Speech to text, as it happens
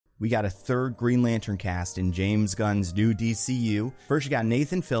we got a third Green Lantern cast in James Gunn's new DCU. First, you got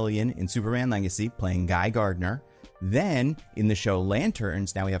Nathan Fillion in Superman Legacy playing Guy Gardner. Then, in the show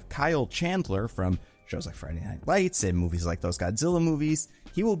Lanterns, now we have Kyle Chandler from shows like Friday Night Lights and movies like those Godzilla movies.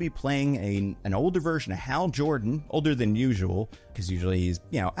 He will be playing an older version of Hal Jordan, older than usual, because usually he's,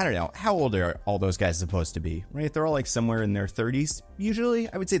 I don't know, how old are all those guys supposed to be, right? They're all like somewhere in their 30s,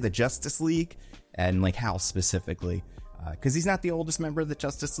 usually. I would say the Justice League, and like Hal specifically, because he's not the oldest member of the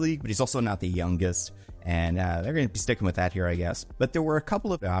Justice League, but he's also not the youngest, and they're going to be sticking with that here, I guess. But there were a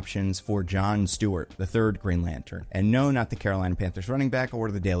couple of options for John Stewart, the third Green Lantern, and no, not the Carolina Panthers running back or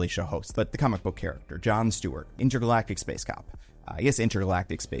the Daily Show host, but the comic book character, John Stewart, intergalactic space cop. I guess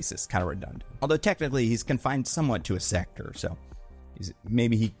intergalactic space is kind of redundant, although technically he's confined somewhat to a sector, so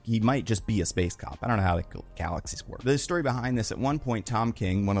maybe he might just be a space cop. I don't know how the galaxies work. The story behind this, at one point, Tom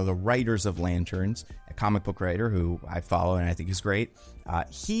King, one of the writers of Lanterns, a comic book writer who I follow and I think is great,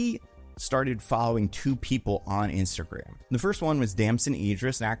 he started following two people on Instagram. The first one was Damson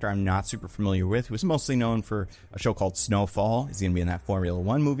Idris, an actor I'm not super familiar with, who was mostly known for a show called Snowfall. He's going to be in that Formula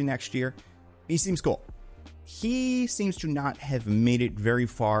One movie next year. He seems cool. He seems to not have made it very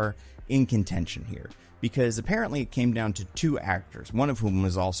far in contention here, because apparently it came down to two actors, one of whom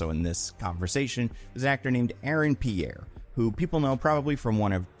was also in this conversation. There's an actor named Aaron Pierre, who people know probably from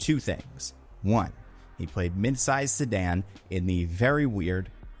one of two things. One, he played Mid-Sized Sedan in the very weird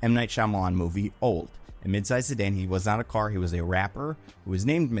M. Night Shyamalan movie, Old. In Mid-Sized Sedan, he was not a car, he was a rapper who was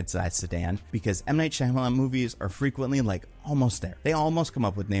named Mid-Sized Sedan because M. Night Shyamalan movies are frequently like almost there. They almost come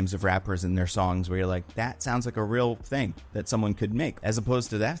up with names of rappers in their songs where you're like, that sounds like a real thing that someone could make, as opposed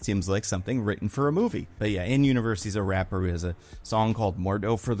to that seems like something written for a movie. But yeah, in universe, he's a rapper who has a song called More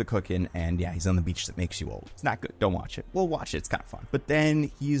Dough for the Cookin', and yeah, he's on the beach that makes you old. It's not good, don't watch it. We'll watch it, it's kind of fun. But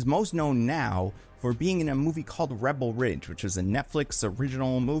then he's most known now for being in a movie called Rebel Ridge, which was a Netflix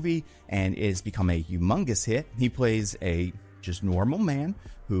original movie and is become a humongous hit. He plays a just normal man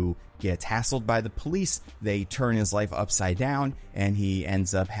who gets hassled by the police. They turn his life upside down, and he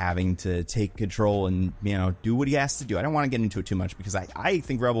ends up having to take control and, do what he has to do. I don't want to get into it too much because I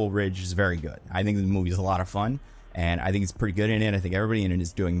think Rebel Ridge is very good. I think the movie is a lot of fun, and I think it's pretty good in it. I think everybody in it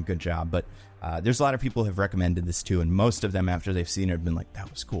is doing a good job, but there's a lot of people who have recommended this too, and most of them, after they've seen it, have been like, that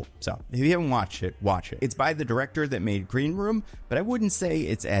was cool. So if you haven't watched it, watch it. It's by the director that made Green Room, but I wouldn't say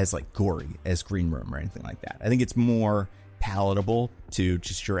it's as like gory as Green Room or anything like that. I think it's more palatable to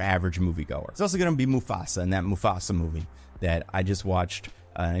just your average moviegoer. It's also going to be Mufasa in that Mufasa movie that I just watched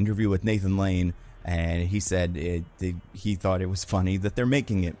an interview with Nathan Lane, and he said he thought it was funny that they're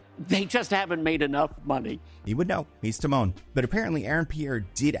making it. They just haven't made enough money. He would know. He's Timon. But apparently Aaron Pierre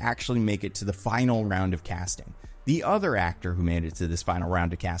did actually make it to the final round of casting. The other actor who made it to this final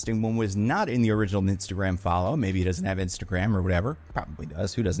round of casting, one was not in the original Instagram follow. Maybe he doesn't have Instagram or whatever. Probably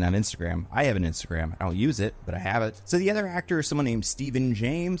does. Who doesn't have Instagram? I have an Instagram. I don't use it, but I have it. So the other actor is someone named Stephen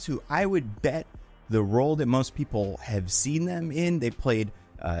James, who I would bet the role that most people have seen them in. They played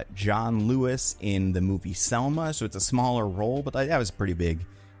John Lewis in the movie Selma, so it's a smaller role, but that was a pretty big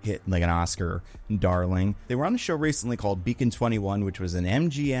hit, like an Oscar darling. They were on a show recently called Beacon 21, which was an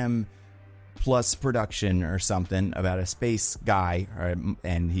MGM Plus production or something about a space guy,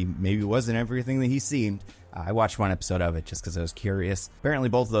 and he maybe wasn't everything that he seemed. I watched one episode of it just because I was curious. Apparently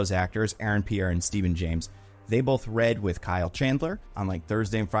both of those actors, Aaron Pierre and Stephen James, they both read with Kyle Chandler on like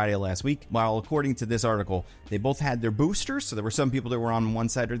Thursday and Friday of last week, while according to this article, they both had their boosters, so there were some people that were on one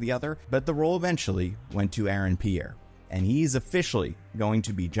side or the other, but the role eventually went to Aaron Pierre. And he's officially going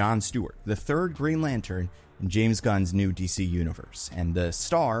to be John Stewart, the third Green Lantern in James Gunn's new DC universe, and the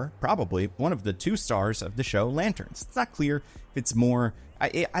star, probably one of the two stars of the show Lanterns. It's not clear if it's more.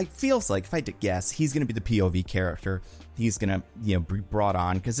 I feels like, if I had to guess, he's going to be the POV character. He's going to be brought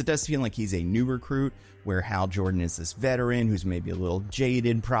on, because it does feel like he's a new recruit, where Hal Jordan is this veteran who's maybe a little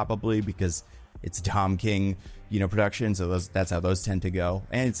jaded, probably because it's Tom King, production, so that's how those tend to go,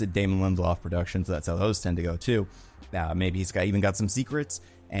 and it's a Damon Lindelof production, so that's how those tend to go too. Maybe he's even got some secrets,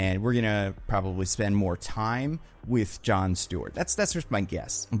 and we're gonna probably spend more time with John Stewart. That's just my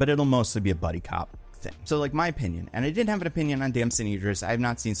guess, but it'll mostly be a buddy cop thing. So, like, my opinion, and I did have an opinion on Damson Idris. I have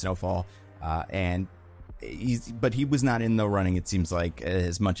not seen Snowfall, but he was not in the running, it seems like,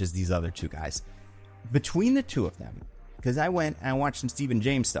 as much as these other two guys. Between the two of them, because I went and I watched some Stephen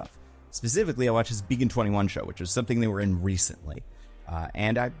James stuff. Specifically, I watched his Beacon 21 show, which was something they were in recently.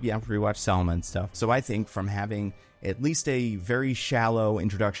 And I rewatched Selma and stuff. So I think from having at least a very shallow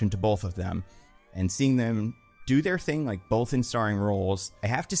introduction to both of them and seeing them do their thing, like both in starring roles, I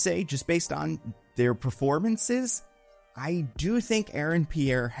have to say, just based on their performances, I do think Aaron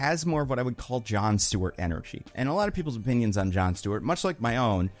Pierre has more of what I would call John Stewart energy. And a lot of people's opinions on John Stewart, much like my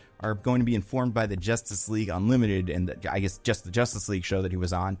own, are going to be informed by the Justice League Unlimited and I guess just the Justice League show that he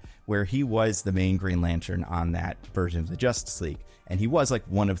was on, where he was the main Green Lantern on that version of the Justice League. And he was like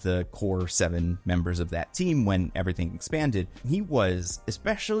one of the core 7 members of that team when everything expanded. He was,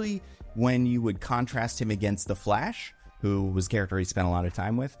 especially when you would contrast him against the Flash, who was a character he spent a lot of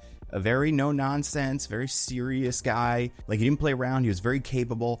time with, a very no-nonsense, very serious guy. Like, he didn't play around. He was very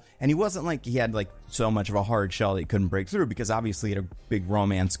capable. And he wasn't like he had like so much of a hard shell that he couldn't break through, because obviously he had a big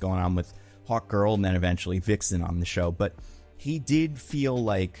romance going on with Hawkgirl and then eventually Vixen on the show. But he did feel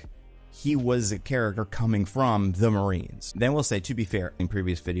like he was a character coming from the Marines. Then we'll say, to be fair, in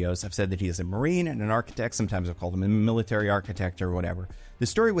previous videos, I've said that he is a Marine and an architect. Sometimes I've called him a military architect or whatever. The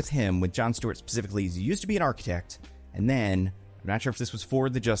story with him, with John Stewart specifically, is he used to be an architect, and then, I'm not sure if this was for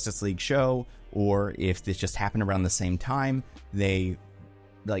the Justice League show or if this just happened around the same time, they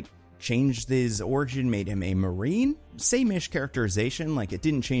like changed his origin, made him a Marine. Same-ish characterization, like it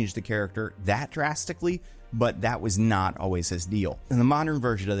didn't change the character that drastically, but that was not always his deal. In the modern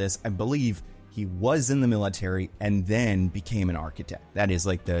version of this, I believe he was in the military and then became an architect. That is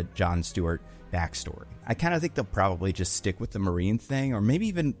like the John Stewart backstory. I kind of think they'll probably just stick with the Marine thing or maybe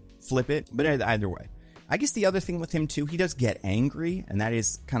even flip it, but either way. I guess the other thing with him, too, he does get angry, and that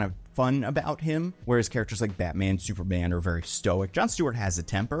is kind of fun about him, whereas characters like Batman, Superman are very stoic. John Stewart has a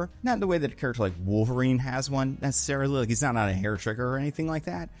temper, not in the way that a character like Wolverine has one, necessarily. Like, he's not on a hair trigger or anything like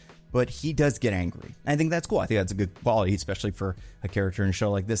that, but he does get angry. I think that's cool. I think that's a good quality, especially for a character in a show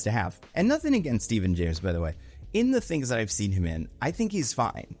like this to have. And nothing against Stephen James, by the way. In the things that I've seen him in, I think he's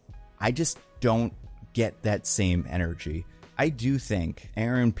fine. I just don't get that same energy. I do think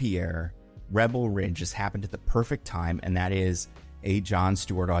Aaron Pierre, Rebel Ridge, just happened at the perfect time, and that is a John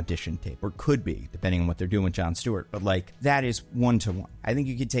Stewart audition tape, or could be, depending on what they're doing with John Stewart, but like, that is 1-to-1. I think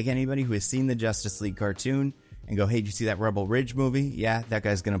you could take anybody who has seen the Justice League cartoon and go, hey, did you see that Rebel Ridge movie? Yeah, that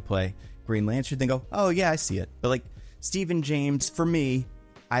guy's gonna play Green Lantern. Then go, oh yeah, I see it. But like, Stephen James, for me,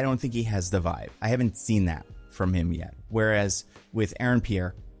 I don't think he has the vibe. I haven't seen that from him yet. Whereas with Aaron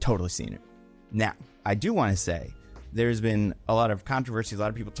Pierre, totally seen it. Now, I do want to say, there's been a lot of controversy, a lot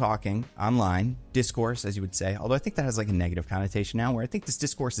of people talking online, discourse, as you would say, although I think that has like a negative connotation now, where I think this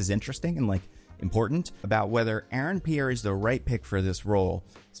discourse is interesting and like important about whether Aaron Pierre is the right pick for this role,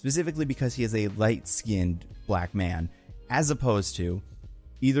 specifically because he is a light-skinned black man, as opposed to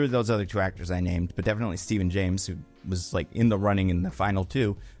either of those other 2 actors I named, but definitely Stephen James, who was like in the running in the final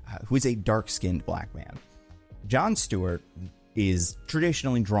 2, who is a dark-skinned black man. John Stewart is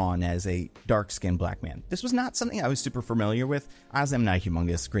traditionally drawn as a dark-skinned black man. This was not something I was super familiar with. Honestly, I'm not a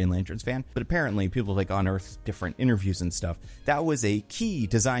humongous Green Lanterns fan, but apparently people like unearth different interviews and stuff. That was a key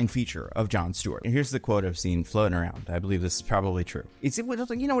design feature of John Stewart. And here's the quote I've seen floating around. I believe this is probably true. You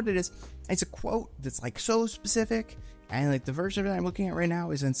know what it is? It's a quote that's like so specific, and like the version of it I'm looking at right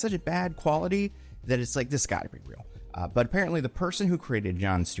now is in such a bad quality that it's like, this gotta be real. But apparently the person who created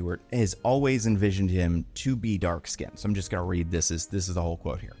John Stewart has always envisioned him to be dark-skinned. So I'm just going to read this is the whole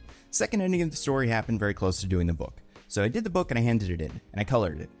quote here. Second ending of the story happened very close to doing the book. So I did the book and I handed it in, and I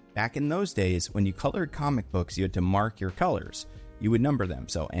colored it. Back in those days, when you colored comic books, you had to mark your colors. You would number them.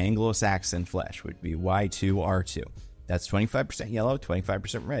 So Anglo-Saxon flesh would be Y2R2. That's 25% yellow,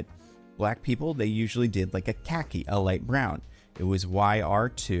 25% red. Black people, they usually did like a khaki, a light brown. It was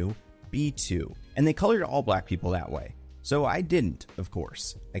YR2, B2. And they colored all black people that way. So I didn't, of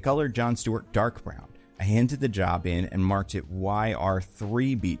course. I colored John Stewart dark brown. I handed the job in and marked it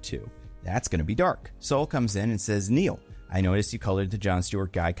YR3B2. That's going to be dark. Sol comes in and says, Neil, I noticed you colored the John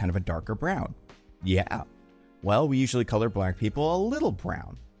Stewart guy kind of a darker brown. Yeah. Well, we usually color black people a little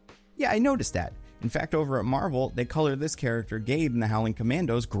brown. Yeah, I noticed that. In fact, over at Marvel, they color this character, Gabe, in the Howling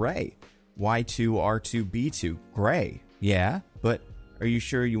Commandos, gray. Y2R2B2, gray. Yeah, but are you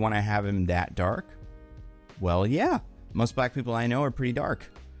sure you want to have him that dark? Well, yeah. Most black people I know are pretty dark.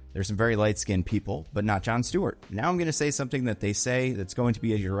 There's some very light-skinned people, but not John Stewart. Now I'm going to say something that they say that's going to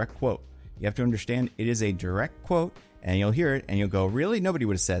be a direct quote. You have to understand it is a direct quote, and you'll hear it, and you'll go, really? Nobody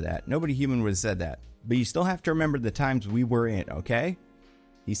would have said that. Nobody human would have said that. But you still have to remember the times we were in, okay?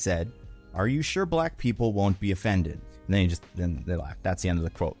 He said, are you sure black people won't be offended? And then they laughed. That's the end of the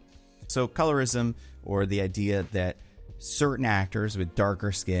quote. So colorism, or the idea that certain actors with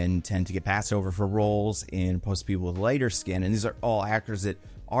darker skin tend to get passed over for roles in opposed to people with lighter skin, and these are all actors that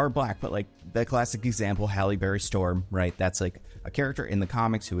are black, but like the classic example, Halle Berry Storm, right? That's like a character in the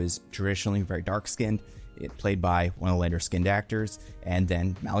comics who is traditionally very dark skinned, played by one of the lighter skinned actors, and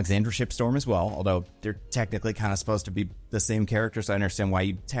then Alexandra Shipstorm as well, although they're technically kind of supposed to be the same character, so I understand why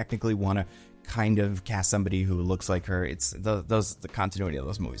you technically want to kind of cast somebody who looks like her. It's the continuity of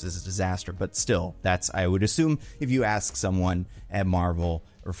those movies is a disaster, but still, that's, I would assume, if you ask someone at Marvel,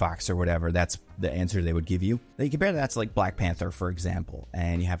 or Fox or whatever, that's the answer they would give you. Then you compare that to like Black Panther, for example,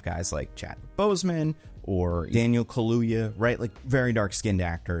 and you have guys like Chadwick Boseman or Daniel Kaluuya, right? Like very dark-skinned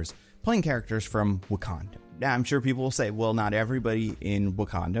actors playing characters from Wakanda. Now, I'm sure people will say, well, not everybody in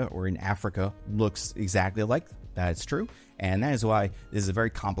Wakanda or in Africa looks exactly like them. That's true. And that is why this is a very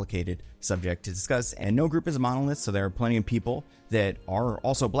complicated subject to discuss. And no group is a monolith, so there are plenty of people that are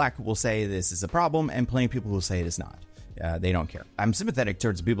also black who will say this is a problem, and plenty of people who will say it is not. They don't care. I'm sympathetic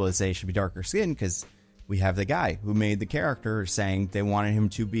towards the people that say it should be darker skinned, because we have the guy who made the character saying they wanted him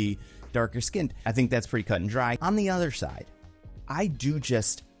to be darker skinned. I think that's pretty cut and dry. On the other side, I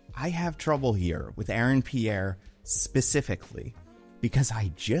have trouble here with Aaron Pierre specifically, because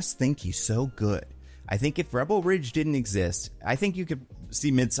I just think he's so good. I think if Rebel Ridge didn't exist, I think you could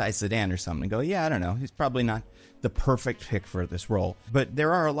see Midsize Sedan or something and go, yeah, I don't know, he's probably not the perfect pick for this role. But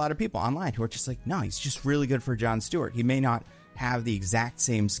there are a lot of people online who are just like, no, he's just really good for John Stewart. He may not have the exact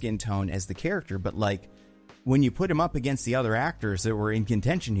same skin tone as the character, but like when you put him up against the other actors that were in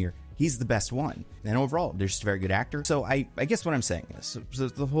contention here, he's the best one. And overall, they're just a very good actor. So I guess what I'm saying is,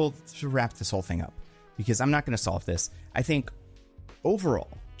 to wrap this whole thing up, because I'm not going to solve this, I think overall,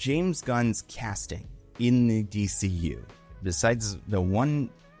 James Gunn's casting in the DCU, besides the one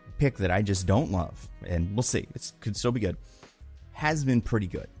pick that I just don't love, and we'll see, it could still be good, has been pretty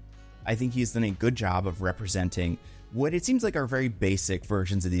good. I think he's done a good job of representing what it seems like are very basic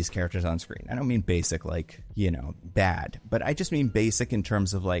versions of these characters on screen. I don't mean basic like, bad, but I just mean basic in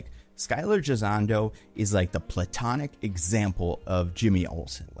terms of like Skylar Gisondo is like the platonic example of Jimmy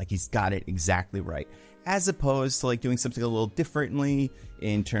Olsen. Like he's got it exactly right, as opposed to like doing something a little differently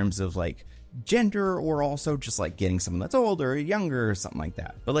in terms of like gender, or also just like getting someone that's older or younger or something like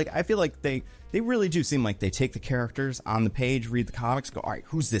that. But like I feel like they really do seem like they take the characters on the page, read the comics, go, all right,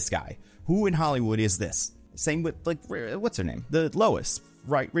 who's this guy? Who in Hollywood is this? Same with like, what's her name? The Lois,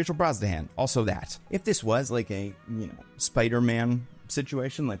 right? Rachel Brosnahan. Also that. If this was like a, Spider-Man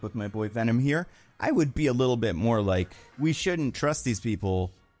situation, like with my boy Venom here, I would be a little bit more like, we shouldn't trust these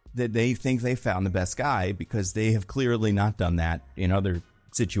people that they think they found the best guy, because they have clearly not done that in other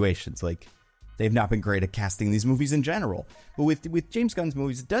situations. Like, they've not been great at casting these movies in general. But with James Gunn's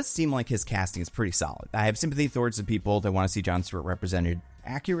movies, it does seem like his casting is pretty solid. I have sympathy towards the people that want to see John Stewart represented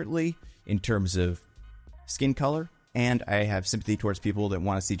accurately in terms of skin color, and I have sympathy towards people that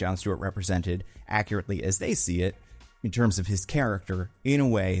want to see John Stewart represented accurately as they see it in terms of his character in a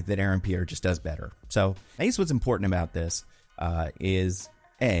way that Aaron Pierre just does better. So I guess what's important about this is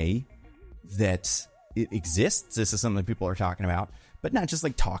A, that it exists. This is something that people are talking about, but not just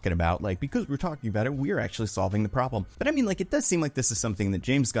like talking about, like, because we're talking about it, we're actually solving the problem. But I mean, like, it does seem like this is something that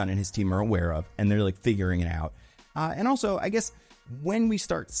James Gunn and his team are aware of, and they're like figuring it out. And also, I guess when we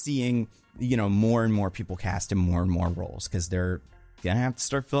start seeing, more and more people cast in more and more roles, because they're gonna have to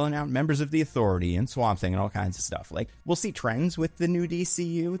start filling out members of the Authority and Swamp Thing and all kinds of stuff. Like, we'll see trends with the new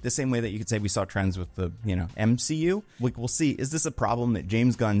DCU, the same way that you could say we saw trends with the, MCU. Like, we'll see, is this a problem that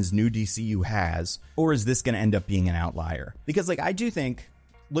James Gunn's new DCU has, or is this gonna end up being an outlier? Because, like, I do think,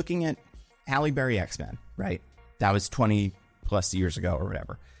 looking at Halle Berry X-Men, right? That was 20 plus years ago or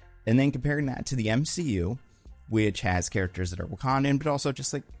whatever. And then comparing that to the MCU, which has characters that are Wakandan, but also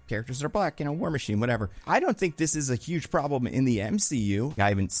just like characters that are black, War Machine, whatever. I don't think this is a huge problem in the MCU. I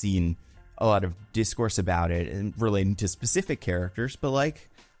haven't seen a lot of discourse about it and relating to specific characters, but like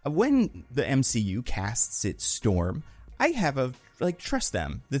when the MCU casts its Storm, I have trust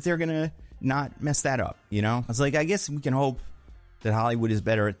them that they're gonna not mess that up. I was like, I guess we can hope that Hollywood is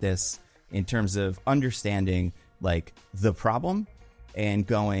better at this in terms of understanding like the problem and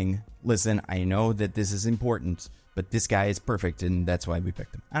going, listen, I know that this is important, but this guy is perfect, and that's why we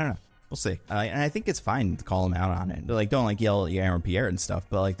picked him. I don't know. We'll see. And I think it's fine to call him out on it. Like, don't like yell at Aaron Pierre and stuff,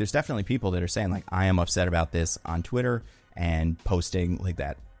 but like, there's definitely people that are saying like, I am upset about this on Twitter, and posting like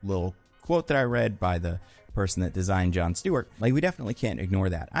that little quote that I read by the person that designed John Stewart. Like, we definitely can't ignore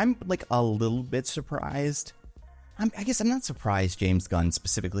that. I'm like a little bit surprised. I guess I'm not surprised James Gunn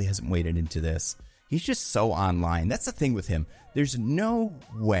specifically hasn't waded into this. He's just so online. That's the thing with him. There's no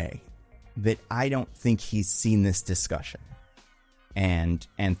way that I don't think he's seen this discussion and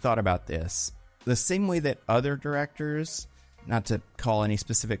thought about this the same way that other directors, not to call any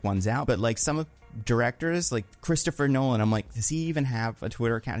specific ones out, but like some of directors like Christopher Nolan, I'm like, does he even have a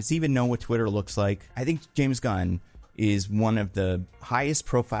Twitter account? Does he even know what Twitter looks like? I think James Gunn is one of the highest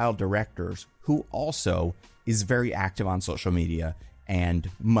profile directors who also is very active on social media and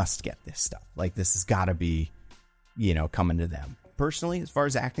must get this stuff. Like, this has got to be, coming to them. Personally, as far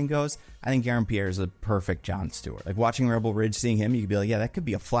as acting goes, I think Aaron Pierre is a perfect John Stewart. Like, watching Rebel Ridge, seeing him, you could be like, yeah, that could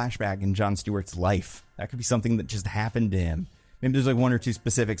be a flashback in John Stewart's life. That could be something that just happened to him. Maybe there's like one or two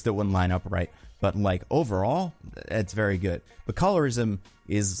specifics that wouldn't line up right, but like overall, it's very good. But colorism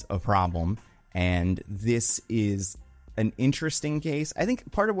is a problem, and this is an interesting case. I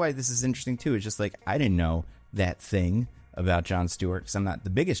think part of why this is interesting too is just like I didn't know that thing about John Stewart because I'm not the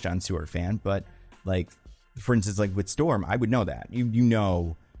biggest John Stewart fan, but like for instance, like with Storm, I would know that you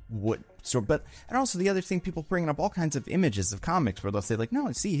know what Storm, but and also the other thing, people bringing up all kinds of images of comics where they'll say like,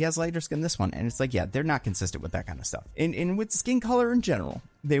 no, see, he has lighter skin this one, and it's like, yeah, they're not consistent with that kind of stuff. And with skin color in general,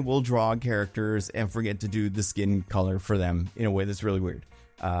 they will draw characters and forget to do the skin color for them in a way that's really weird.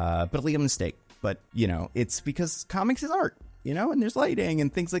 But leave a mistake. But, you know, it's because comics is art, you know, and there's lighting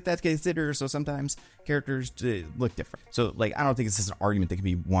and things like that to consider. So sometimes characters look different. So, like, I don't think this is an argument that can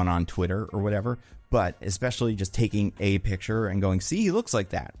be won on Twitter or whatever, but especially just taking a picture and going, see, he looks like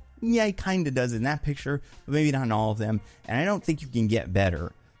that. Yeah, he kind of does in that picture, but maybe not in all of them. And I don't think you can get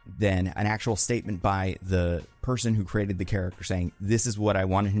better than an actual statement by the person who created the character saying, this is what I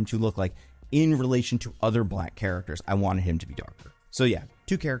wanted him to look like in relation to other black characters. I wanted him to be darker. So yeah,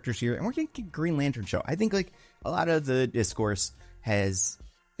 2 characters here, and we're going to get Green Lantern show. I think like a lot of the discourse has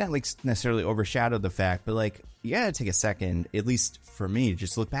not like necessarily overshadowed the fact, but like you gotta take a second, at least for me, to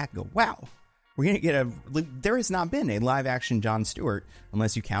just look back and go, wow, we're going to get there has not been a live action John Stewart,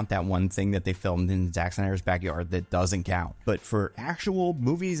 unless you count that one thing that they filmed in Zack Snyder's backyard that doesn't count. But for actual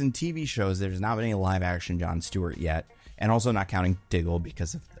movies and TV shows, there's not been any live action John Stewart yet, and also not counting Diggle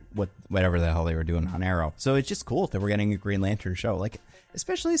because of whatever the hell they were doing on Arrow. So it's just cool that we're getting a Green Lantern show. Like,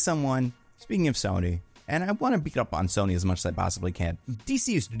 especially someone, speaking of Sony, and I want to beat up on Sony as much as I possibly can. DC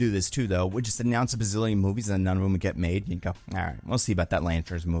used to do this too, though, would just announce a bazillion movies and none of them would get made. And you go, all right, we'll see about that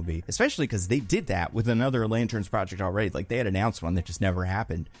Lanterns movie. Especially because they did that with another Lanterns project already. Like, they had announced one that just never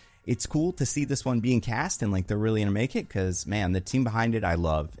happened. It's cool to see this one being cast and like they're really gonna make it because, man, the team behind it I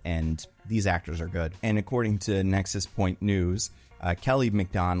love, and these actors are good. And according to Nexus Point News, Kelly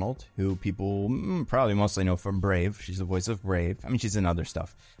MacDonald, who people probably mostly know from Brave, she's the voice of Brave, I mean, she's in other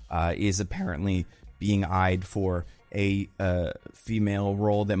stuff, is apparently being eyed for a female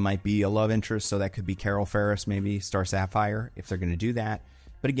role that might be a love interest, so that could be Carol Ferris, maybe Star Sapphire, if they're going to do that.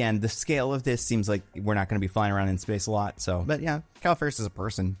 But again, the scale of this seems like we're not going to be flying around in space a lot, so, but yeah, Carol Ferris is a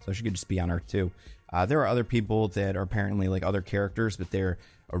person, so she could just be on Earth too. There are other people that are apparently like other characters, but they're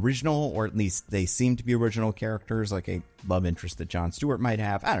original, or at least they seem to be original characters, like a love interest that John Stewart might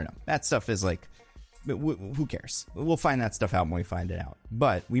have. I don't know. That stuff is like, who cares? We'll find that stuff out when we find it out.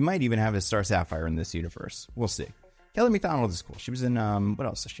 But we might even have a Star Sapphire in this universe. We'll see. Kelly MacDonald is cool. She was in, what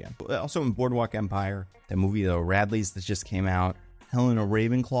else is she in? Also in Boardwalk Empire, that movie, the Radleys, that just came out. Helena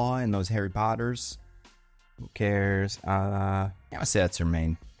Ravenclaw in those Harry Potters. Who cares? I would say that's her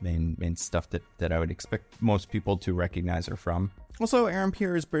main stuff that I would expect most people to recognize her from. Also, Aaron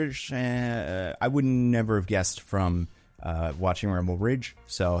Pierre is British. I would never have guessed from watching Rebel Ridge,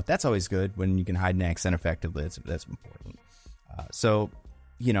 so that's always good when you can hide an accent effectively. That's important. So,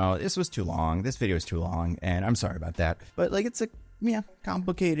 you know, this was too long. This video is too long, and I'm sorry about that. But like, it's a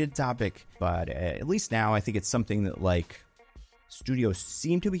complicated topic. But at least now, I think it's something that like studios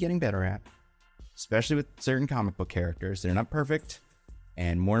seem to be getting better at, especially with certain comic book characters. They're not perfect,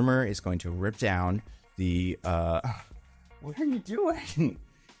 and Mortimer is going to rip down the what are you doing?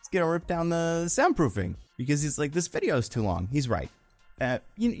 He's gonna rip down the soundproofing because he's like, this video is too long. He's right.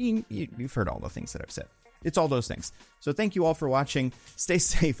 You've heard all the things that I've said. It's all those things. So thank you all for watching. Stay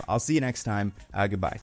safe. I'll see you next time. Goodbye.